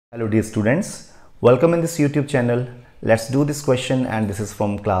Hello dear students, welcome in this YouTube channel. Let's do this question, and this is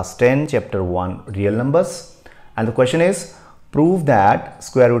from class 10 chapter 1 real numbers, and the question is prove that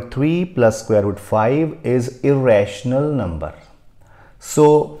square root 3 plus square root 5 is irrational number.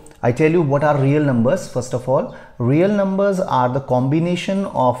 So I tell you what are real numbers. First of all, real numbers are the combination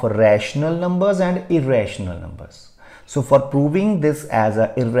of rational numbers and irrational numbers. So for proving this as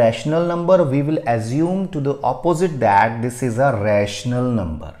an irrational number, we will assume to the opposite that this is a rational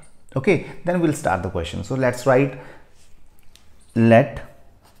number. Okay, then we'll start the question. So let's write let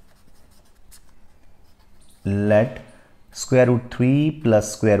square root 3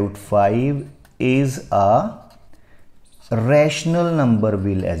 plus square root 5 is a rational number.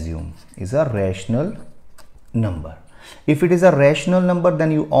 We'll assume is a rational number. If it is a rational number, then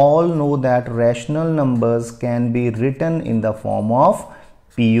you all know that rational numbers can be written in the form of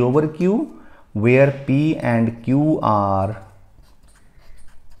P over Q, where P and Q are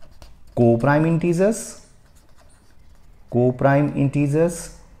co-prime integers,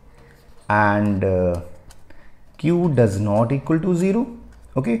 and Q does not equal to 0.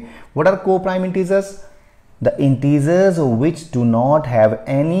 Okay, what are co-prime integers? The integers which do not have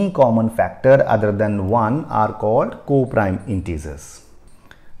any common factor other than 1 are called co-prime integers.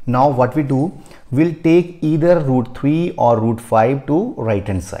 Now what we do, we'll take either root 3 or root 5 to right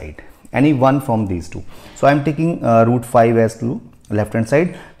hand side, any one from these two. So I'm taking root 5 as to left hand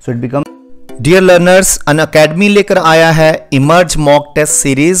side, so it becomes. Dear learners, on academy लेकर आया है emerge mock test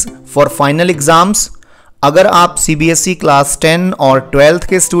series for final exams. अगर आप CBSE class 10 और 12th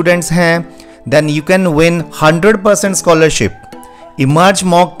के students हैं, then you can win 100% scholarship. Emerge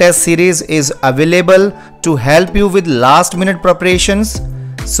mock test series is available to help you with last minute preparations.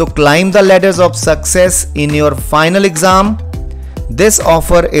 So climb the ladders of success in your final exam. This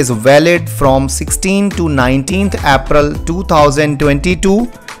offer is valid from 16 to 19th April 2022.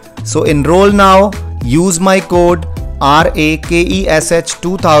 So enroll now. Use my code RAKESH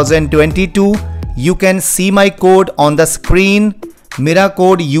 2022. You can see my code on the screen. मेरा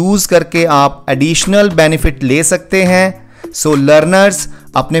code use करके आप additional benefit ले सकते हैं. सो learners,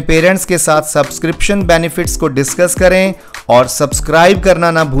 अपने parents के साथ subscription benefits को डिस्कस करें और सब्सक्राइब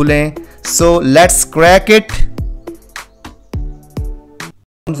करना ना भूलें. So let's crack it.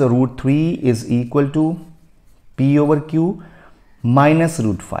 Root 3 is equal to P over Q minus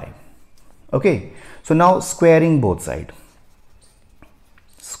root 5. Okay, so now squaring both sides.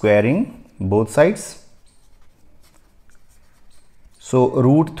 So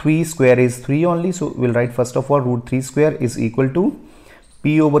root 3 square is 3 only. So we'll write first of all root 3 square is equal to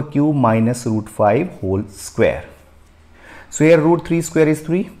P over Q minus root 5 whole square. So here root 3 square is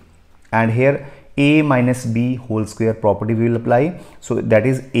 3, and here A minus B whole square property we will apply. So that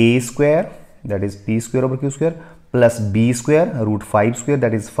is A square, that is P square over Q square, plus B square root 5 square,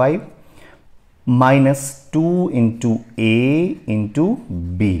 that is 5, minus 2 into A into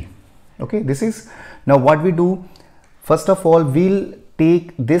B. Okay, this is now what we do. First of all, we'll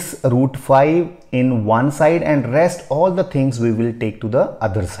take this root 5 in one side, and rest all the things we will take to the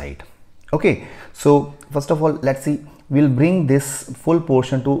other side. Okay, so first of all, let's see. We'll bring this full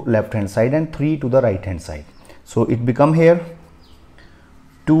portion to left hand side and 3 to the right hand side. So it become here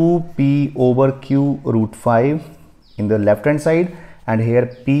 2P over Q root 5 in the left hand side, and here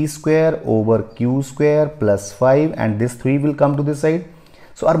P square over Q square plus 5, and this 3 will come to this side.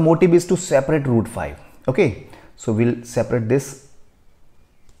 So our motive is to separate root 5. Okay, so we'll separate this.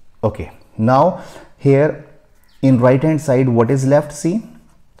 Okay, now here in right hand side, what is left? See,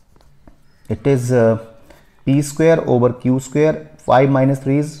 it is P square over Q square. 5 minus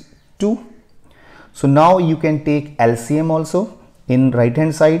 3 is 2. So now you can take LCM also in right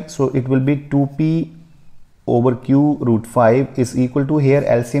hand side. So it will be 2P over Q root 5 is equal to, here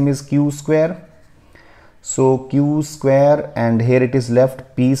LCM is Q square. So Q square, and here it is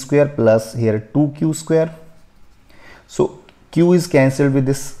left P square plus here 2Q square. So Q is cancelled with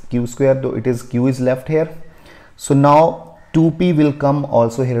this Q square, though it is Q is left here. So now 2P will come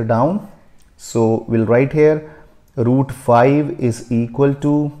also here down. So we'll write here root 5 is equal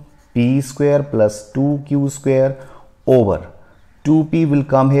to P square plus 2Q square over 2P will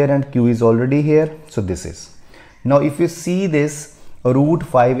come here, and Q is already here. So this is, now if you see this, root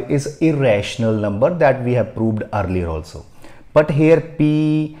 5 is irrational number that we have proved earlier also. But here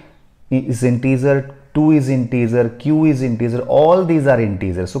P is integer, 2 is integer, Q is integer, all these are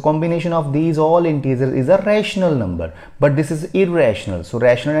integers. So combination of these all integers is a rational number, but this is irrational. So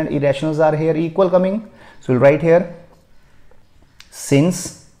rational and irrationals are here equal coming. So we'll write here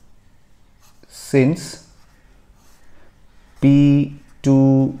since P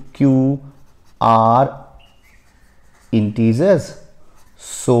to Q are integers,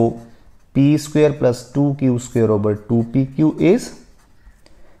 So p square plus 2q square over 2pq is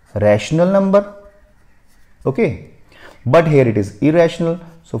rational number. Okay, but here it is irrational.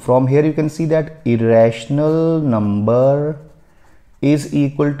 So from here you can see that irrational number is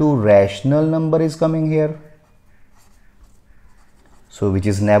equal to rational number is coming here. So which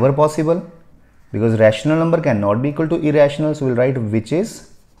is never possible, because rational number cannot be equal to irrational. So we'll write which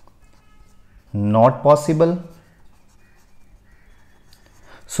is not possible.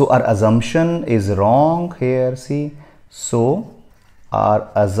 So our assumption is wrong here, see. So our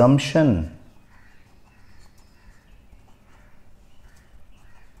assumption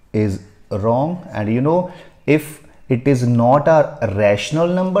is wrong, and you know, if it is not a rational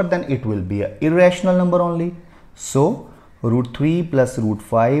number, then it will be an irrational number only. So root 3 plus root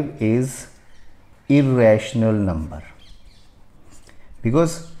 5 is irrational number,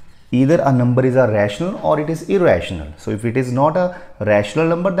 because either a number is a rational or it is irrational. So if it is not a rational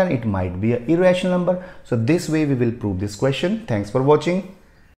number, then it might be an irrational number. So this way we will prove this question. Thanks for watching.